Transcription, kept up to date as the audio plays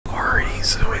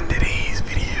So in today's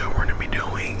video, we're gonna be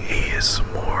doing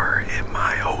ASMR at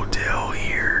my hotel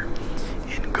here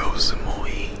in Koh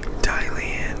Samui,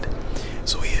 Thailand.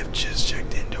 So we have just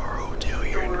checked into our hotel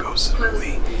here in Koh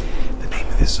Samui. The name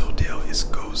of this hotel is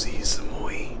Cozy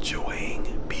Samui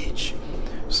Joang Beach.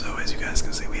 So as you guys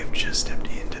can see, we have just stepped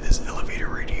into this elevator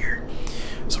right here.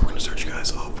 So we're gonna start you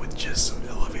guys off with just some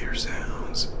elevator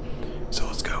sounds. So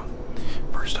let's go.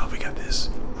 First off, we got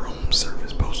this room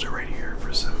service poster right here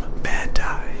for some bad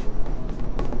Thai.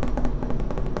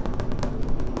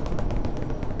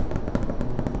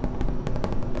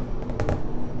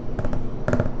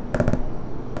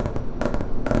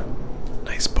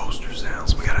 Nice poster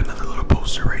sounds. We got another little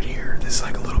poster right here. This is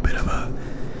like a little bit of a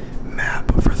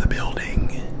map for the building.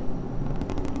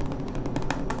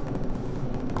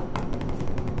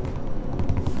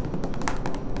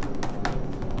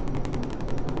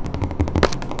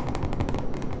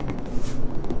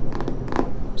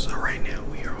 So right now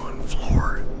we are on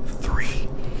floor 3.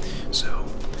 So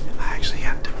I actually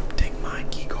have to take my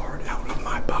key card out of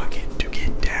my pocket to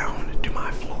get down to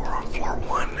my floor on floor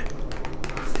 1.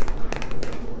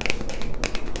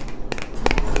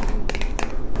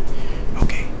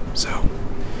 Okay, so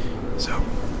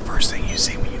first thing you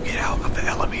see when you get out of the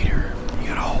elevator, you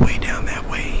got all the way down that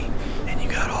way, and you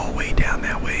got all the way down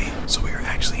that way. So we are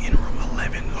actually in room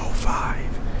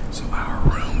 1105. So our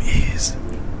room is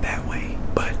that way.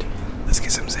 But let's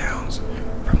get some sounds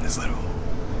from this little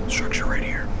structure right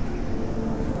here.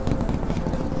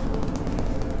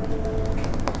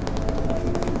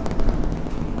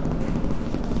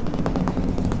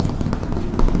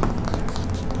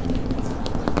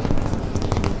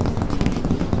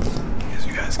 As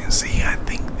you guys can see, I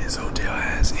think this hotel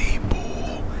has a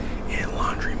pool and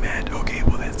laundromat. Okay,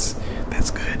 well that's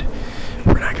good.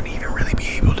 We're not going to even really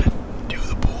be able to do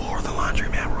the pool or the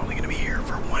laundromat. We're only going to be here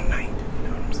for one night. You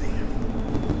know what I'm saying?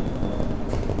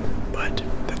 But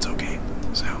that's okay.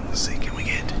 So let's see. Can we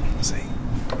get? Let's see.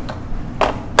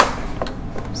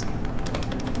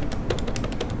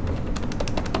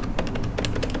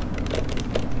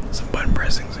 Some button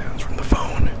pressing sounds from the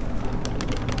phone.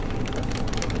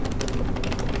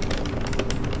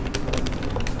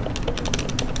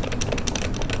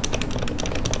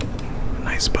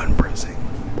 Nice button pressing.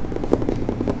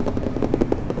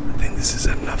 I think this is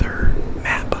another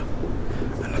map.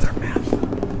 Another map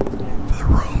for the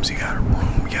rooms. You got a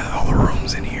room. You got all the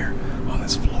rooms in here on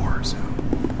this floor. So a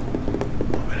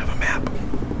little bit of a map.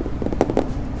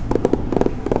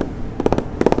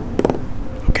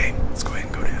 Okay, let's go ahead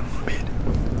and go down a little bit.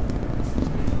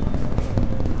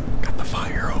 Got the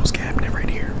fire hose cabinet right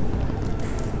here.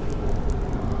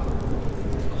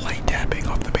 Light tapping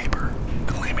off the paper.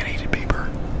 Laminated paper.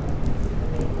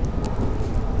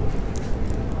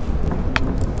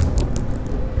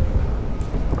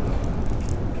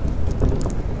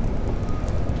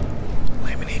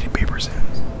 Laminated paper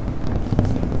sounds.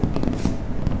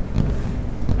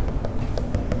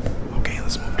 Okay,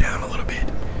 let's move down a little bit.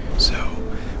 So,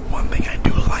 one thing I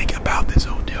do like about this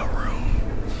hotel room,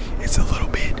 it's a little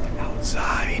bit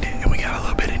outside, and we got a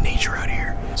little bit of nature out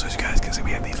here. So as you guys can see,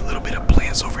 we have these little bit of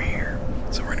plants over here.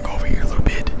 So we're gonna go over here a little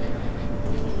bit.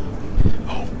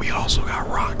 Oh, we also got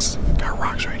rocks. Got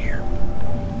rocks right here.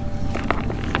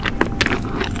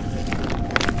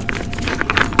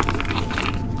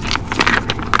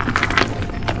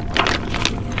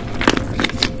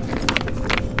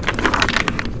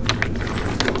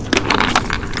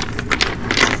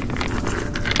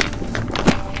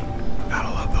 Gotta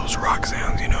love those rock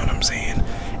sounds, you know what I'm saying?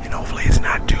 And hopefully it's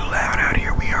not too loud out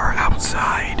here. We are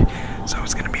outside, so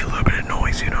it's gonna be a little bit of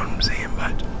noise, you know what I'm saying?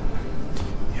 But,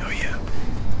 oh yeah.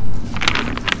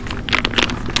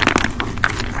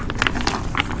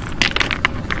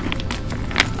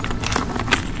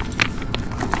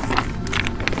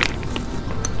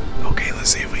 Okay, let's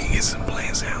see if we can get some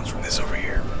plant sounds from this over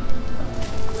here.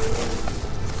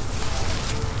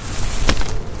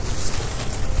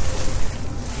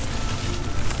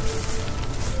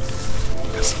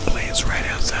 Got some plants right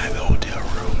outside the hotel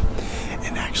room.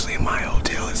 And actually my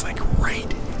hotel is like right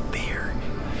there.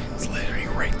 It's literally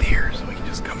right there. So we can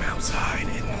just come outside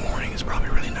in the morning. It's probably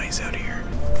really nice out here.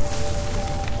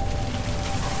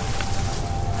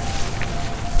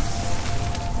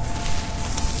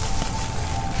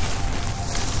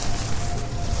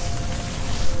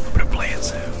 A little bit of plant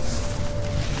sounds.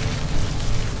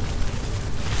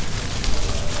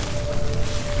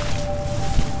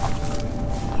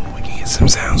 Oh, we can get some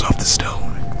sounds off the stone.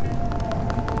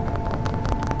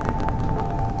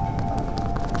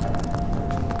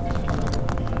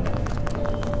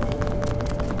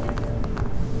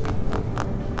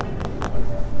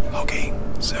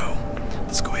 So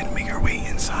let's go ahead and make our way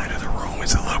inside of the room.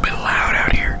 It's a little bit loud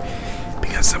out here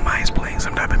because somebody's playing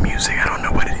some type of music. I don't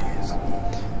know what it is,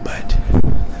 but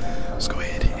let's go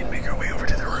ahead and make our way over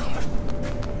to the room.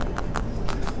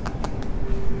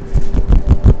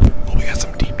 Oh, we got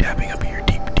some deep tapping up here.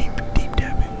 Deep tapping.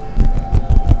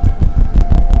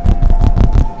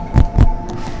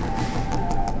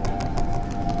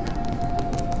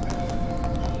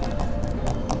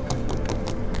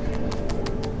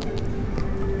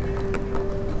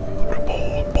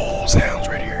 Bowl sounds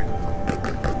right here.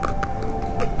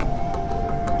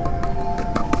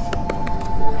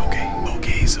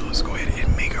 Okay, so let's go ahead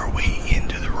and make our way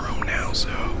into the room now. So,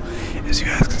 as you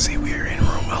guys can see, we are in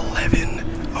room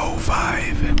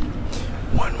 1105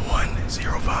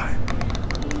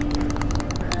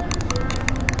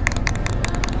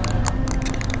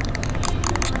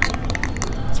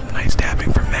 1105. Some nice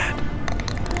tapping from Matt.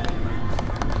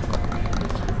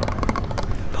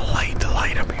 The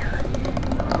light up here.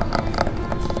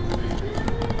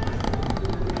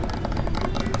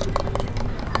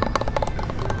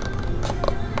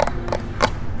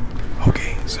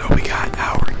 Okay, so we got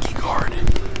our key card.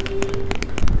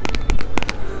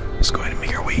 Let's go ahead and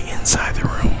make our way inside the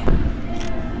room.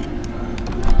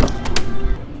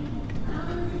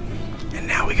 And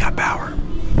now we got power.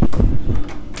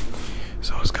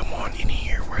 So let's come on in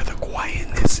here where the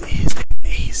quietness is.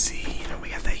 AC, you know, we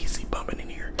got the AC bumping in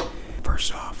here.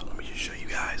 First off, let me just show you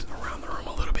guys around the room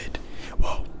a little bit.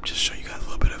 Well, just show you guys a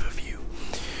little bit of a view.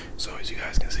 So as you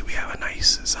guys can see, we have a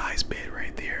nice size bed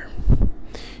right there.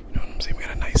 You know what I'm saying? We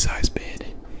got a nice size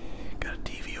bed. Got a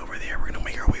TV over there. We're gonna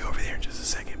make our way over there in just a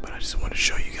second, but I just want to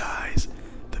show you guys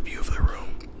the view of the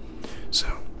room. So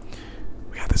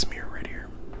we got this mirror right here.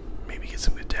 Maybe get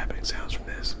some good tapping sounds from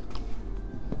this.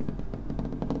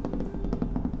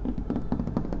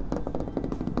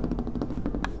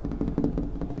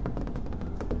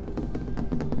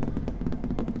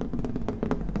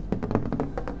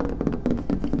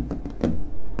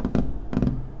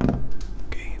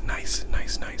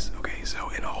 Nice. Okay, so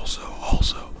and also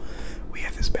we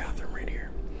have this bathroom right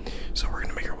here. So we're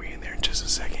gonna make our way in there in just a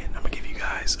second. I'm gonna give you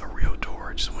guys a real tour.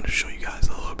 I just want to show you guys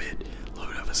a little bit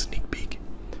of a sneak peek.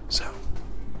 So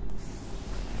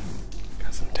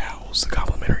got some towels, the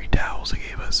complimentary towels they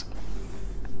gave us.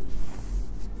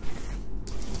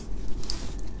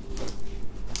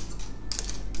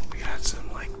 We got some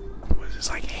what is this,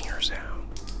 like hanger sound?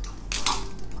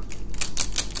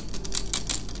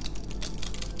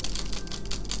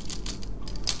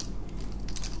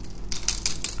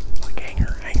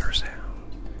 Hanger sound.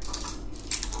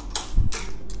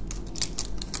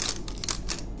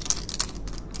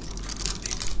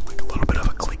 Like a little bit of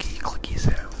a clicky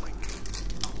sound. Like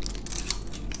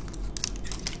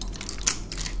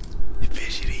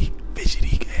fidgety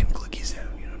and clicky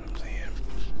sound, you know what I'm saying?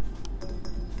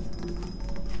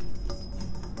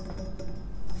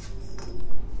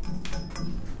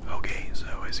 Okay, so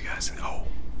as you guys see, oh,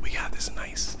 we got this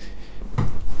nice,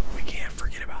 we can't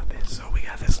forget about this. So we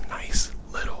got this nice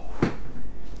little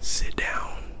sit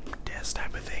down desk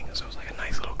type of thing. So it's like a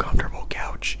nice little comfortable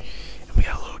couch, and we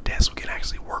got a little desk we can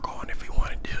actually work on if we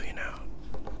want to do, you know.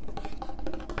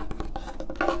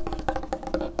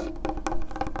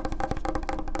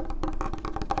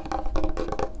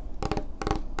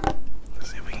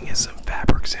 Let's see if we can get some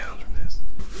fabric sounds from this.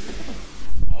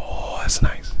 Oh, that's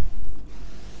nice.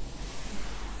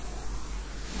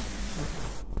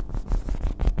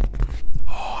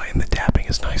 Oh, and the tapping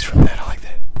is nice from that. I like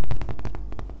that.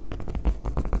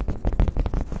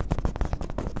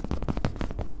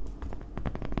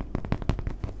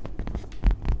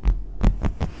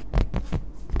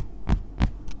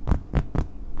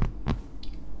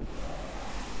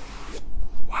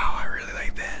 Wow, I really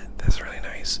like that. That's really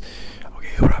nice. Okay,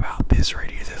 what about this right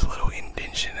here? This little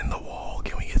indentation in the wall.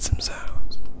 Can we get some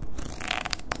sounds?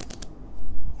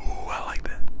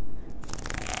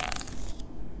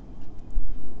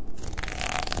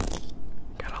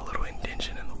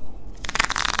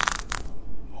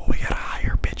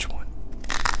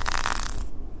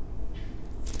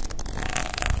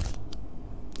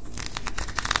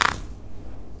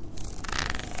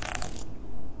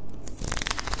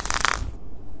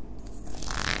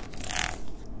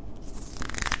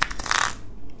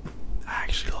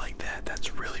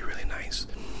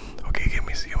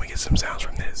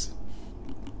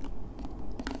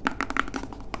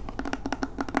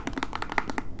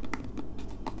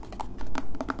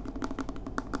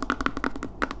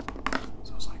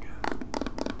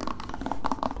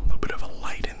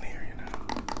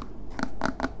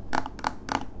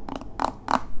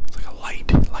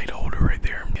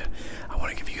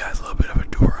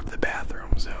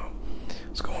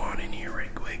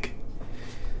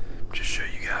 show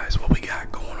you guys what we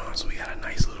got going on. So we got a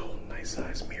nice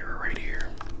size mirror right here.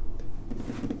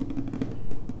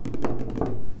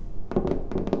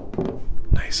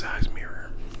 Nice size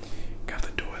mirror. Got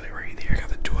the toilet right there. Got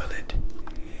the toilet.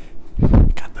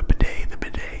 Got the bidet. The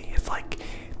bidet. It's like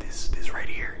this right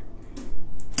here.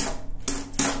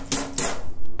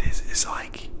 This is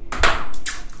like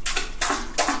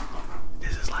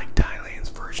Thailand's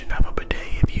version of a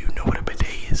bidet. If you know what a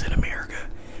bidet is in America,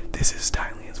 this is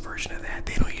Thailand's version of that.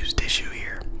 They don't use tissue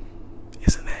here.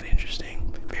 Isn't that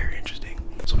interesting? Very interesting.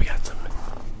 So we got some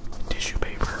tissue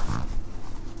paper.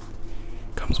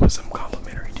 Comes with some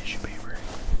complimentary tissue paper.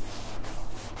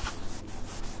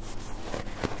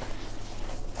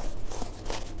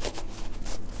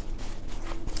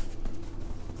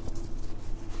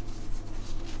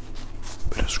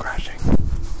 Bit of scratching.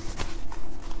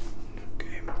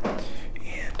 Okay.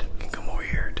 And we can come over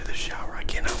here to the shower. I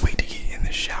cannot wait to get in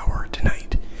the shower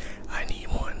tonight. I need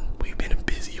one. We've been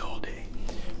busy all day.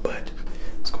 But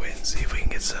let's go ahead and see if we can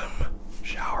get some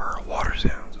shower water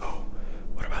sounds. Oh,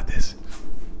 what about this?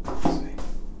 Let's see.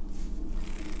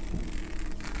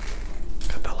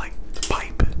 Got the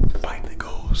pipe that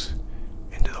goes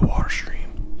into the water stream.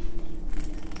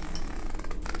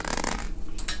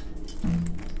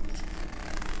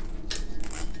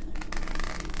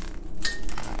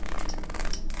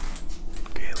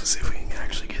 Okay, let's see if we can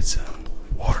actually get some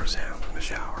water sound from the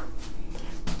shower.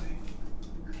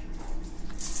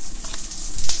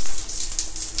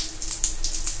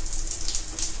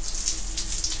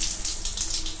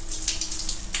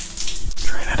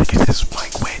 Try not to get this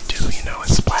mic wet too, you know,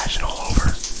 it's splashing all over.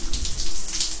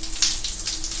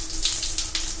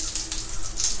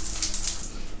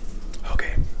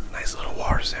 Okay, nice little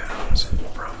water sounds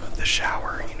from the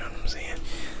shower, you know what I'm saying?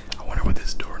 I wonder what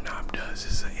this doorknob does.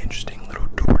 This is an interesting little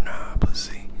doorknob. Let's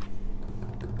see.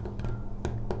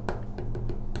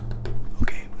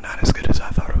 Okay, not as good as I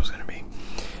thought it was gonna be.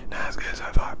 Not as good as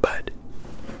I thought, but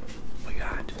we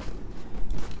got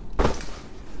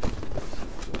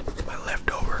my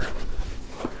leftover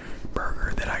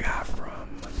burger that I got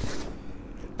from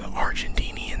the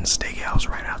Argentinian steakhouse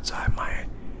right outside my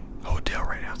hotel,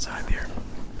 right outside there.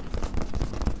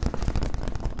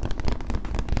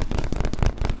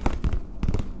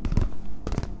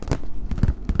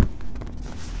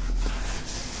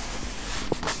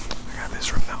 I got this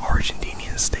from the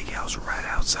Argentinian steakhouse right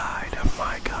outside of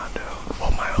my condo,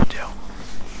 well, my hotel.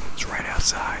 It's right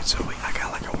outside, so I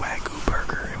got like a Wagyu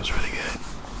burger. It was really good.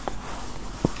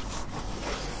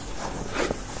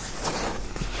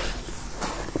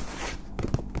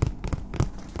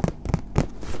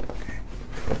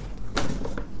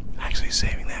 Actually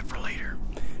saving that for later.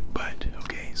 But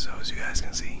okay, so as you guys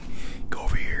can see, go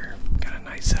over here. Got a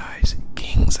nice size,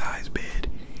 king size bed.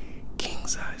 King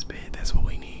size bed, that's what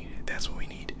we need. That's what we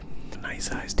need. A nice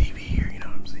size TV here, you know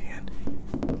what I'm saying?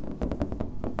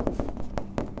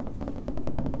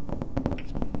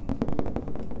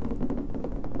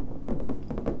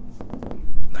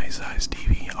 Nice size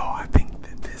TV. Oh, I think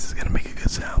that this is gonna make a good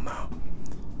sound though.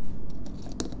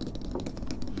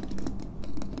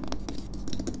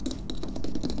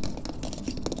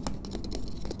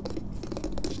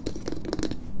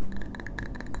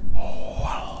 Oh,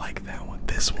 I like that one.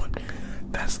 This one.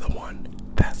 That's the one.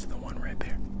 That's the one right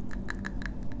there.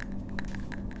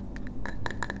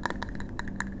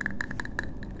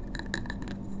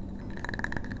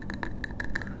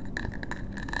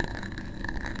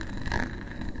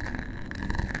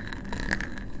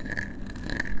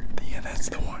 Yeah, that's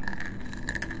the one.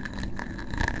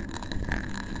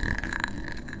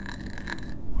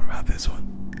 What about this one?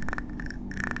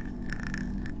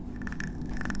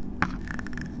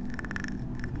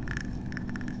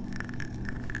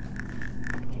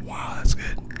 Wow, that's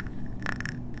good.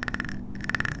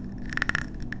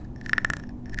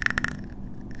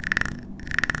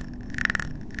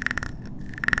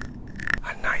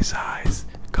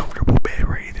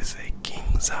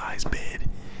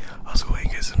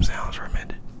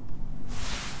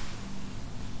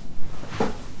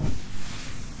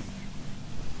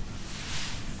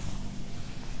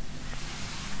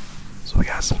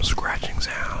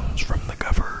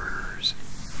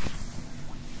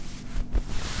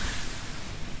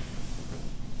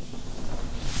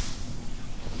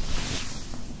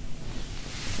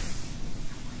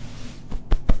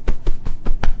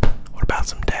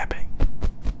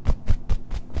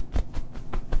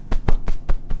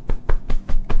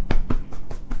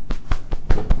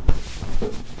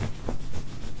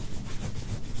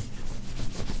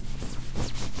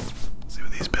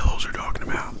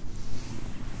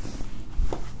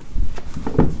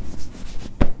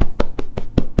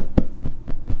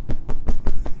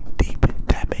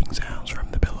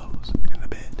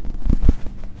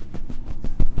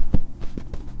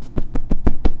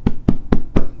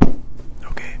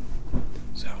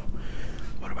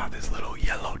 got this little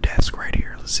yellow desk right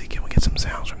here. Let's see, can we get some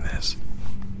sounds from this?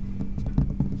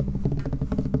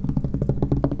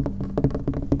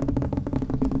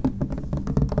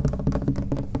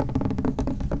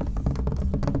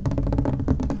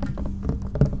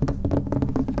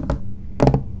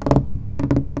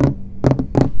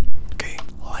 Okay,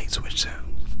 light switch sounds.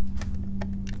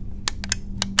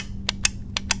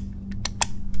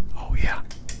 Oh yeah,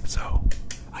 so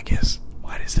I guess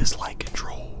why does this light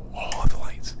control all of the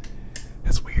lights?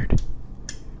 That's weird.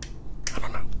 I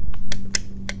don't know.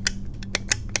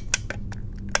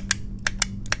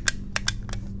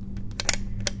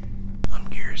 I'm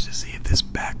curious to see if this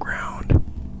background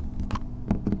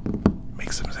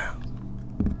makes some sounds.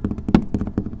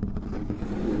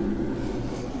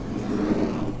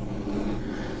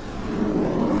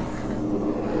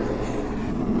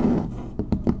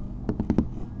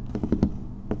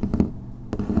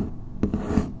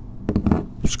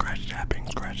 Scratch tapping,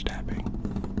 scratch tapping.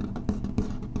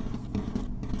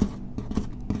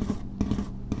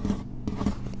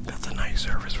 That's a nice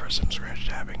service for some scratch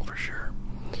tapping for sure.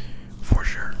 For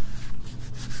sure.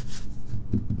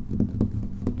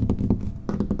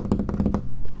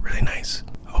 Really nice.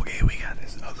 Okay, we got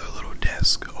this other little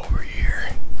desk over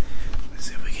here. Let's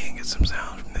see if we can get some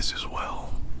sound from this as well.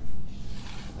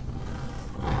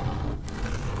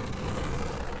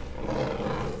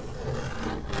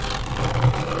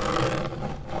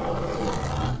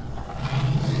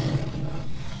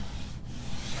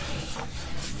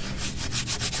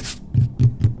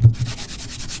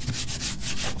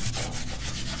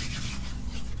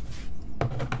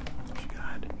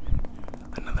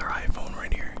 Another iPhone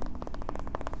right here.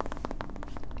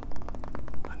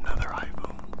 Another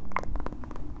iPhone.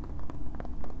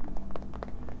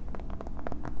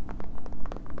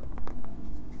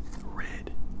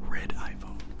 Red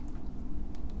iPhone.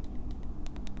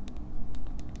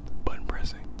 Button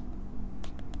pressing.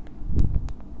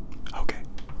 Okay.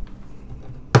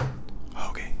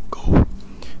 Okay, cool.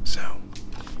 So,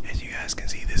 as you guys can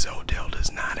see, this hotel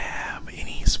does not have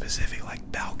any specific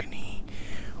like balcony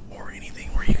or anything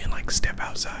where you can like step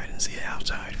outside and see the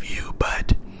outside view,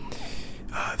 but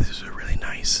this is a really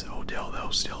nice hotel though,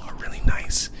 still a really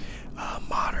nice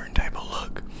modern type of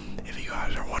look. If you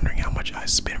guys are wondering how much I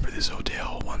spent for this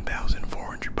hotel,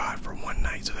 1,400 baht for one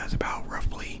night, so that's about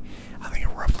roughly, I think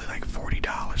roughly like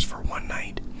 $40 for one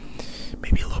night,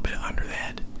 maybe a little bit under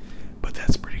that, but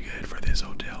that's pretty good for this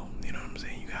hotel. You know what I'm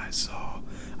saying? You guys saw,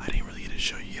 I didn't really get to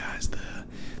show you guys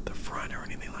the front or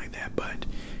anything like that, but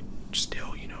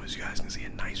still, you know, as you guys can see, a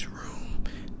nice room.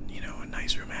 You know, a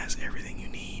nice room has everything you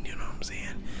need. You know what I'm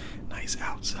saying? Nice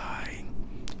outside.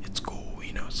 It's cool.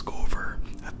 You know, it's cool for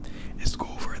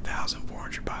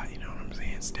 1,400 baht. You know what I'm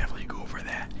saying? It's definitely cool for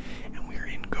that. And we're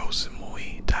in Koh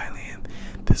Samui, Thailand.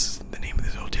 The name of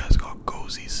this hotel is called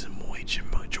Cozy Samui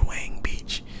Chaweng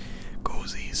Beach.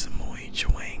 Cozy Samui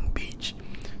Chaweng Beach.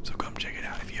 So come check it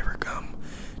out if you ever come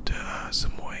to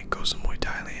Samui, Koh Samui,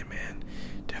 Thailand, man.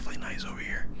 Definitely nice over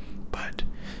here. But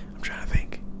I'm trying to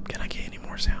think, can I get any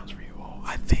more sounds for you all?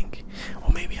 I think,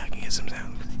 well, maybe I can get some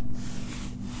sounds.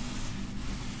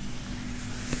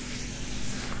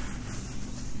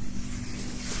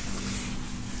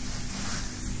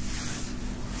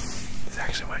 It's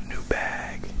actually my new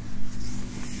bag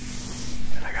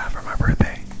that I got for my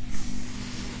birthday.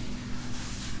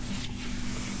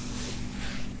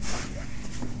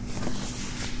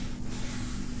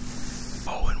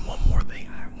 Oh, and one more thing,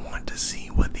 I want to see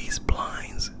what these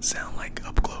blinds sound like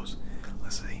up close.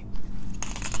 Let's see.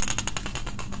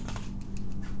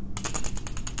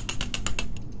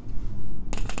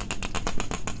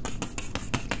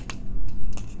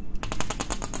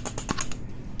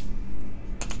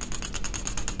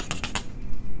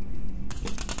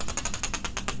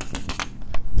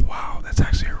 Wow, that's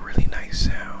actually a really nice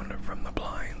sound from the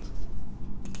blinds.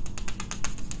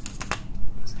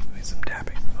 Let's see, we get some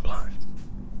tapping from the blinds.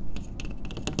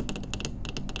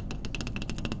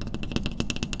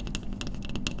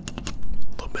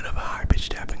 Bit of a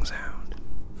high-pitched tapping sound.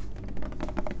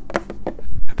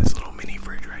 Got this little mini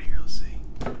fridge right here. Let's see.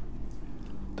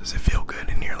 Does it feel good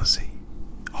in here? Let's see.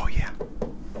 Oh yeah,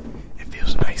 it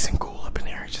feels nice and cool up in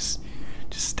here. Just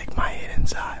stick my head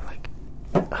inside. Like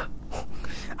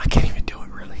I can't even do it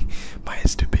really. My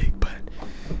head's too big. But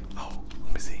oh,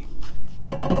 let me see.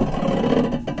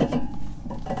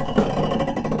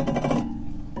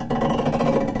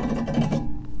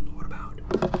 What about?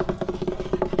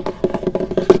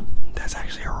 That's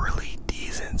actually a really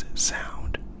decent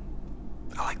sound.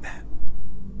 I like that.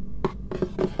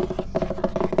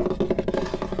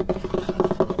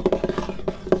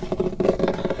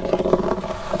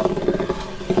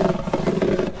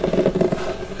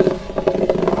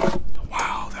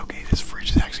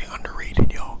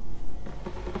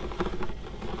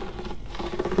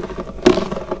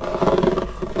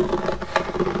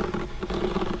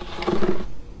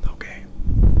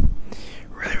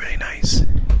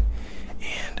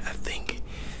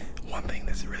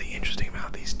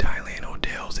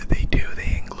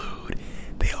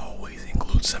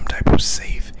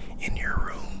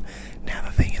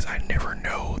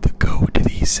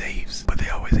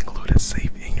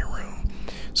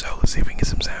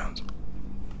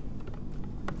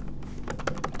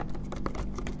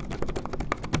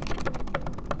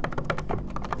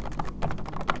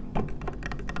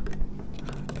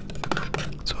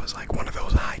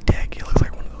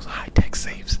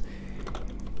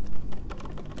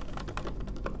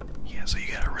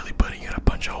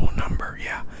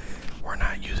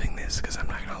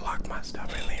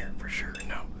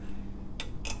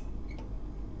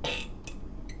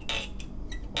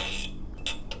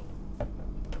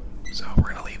 So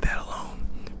we're gonna leave that alone.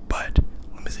 But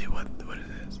let me see what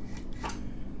it is.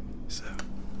 So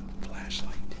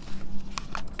flashlight.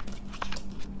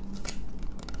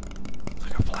 It's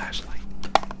like a flashlight.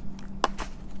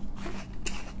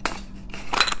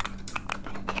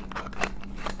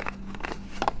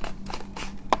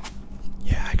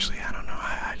 Yeah, actually, I don't know.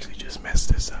 I actually just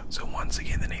messed this up. So once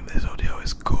again, the name of this hotel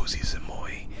is Cozy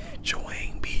Samui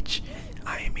Choang Beach.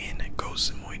 I am in Koh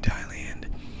Samui, Thailand.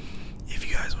 If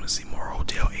you guys want to see more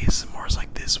hotel ASMRs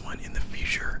like this one in the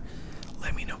future,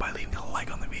 let me know by leaving a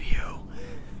like on the video.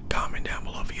 Comment down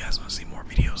below if you guys want to see more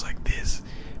videos like this,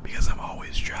 because I'm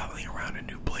always traveling around to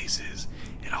new places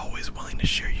and always willing to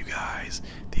share you guys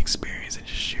the experience and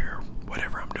just share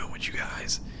whatever I'm doing with you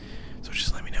guys. So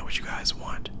just let me know what you guys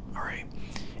want. Alright,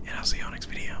 and I'll see you on next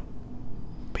video.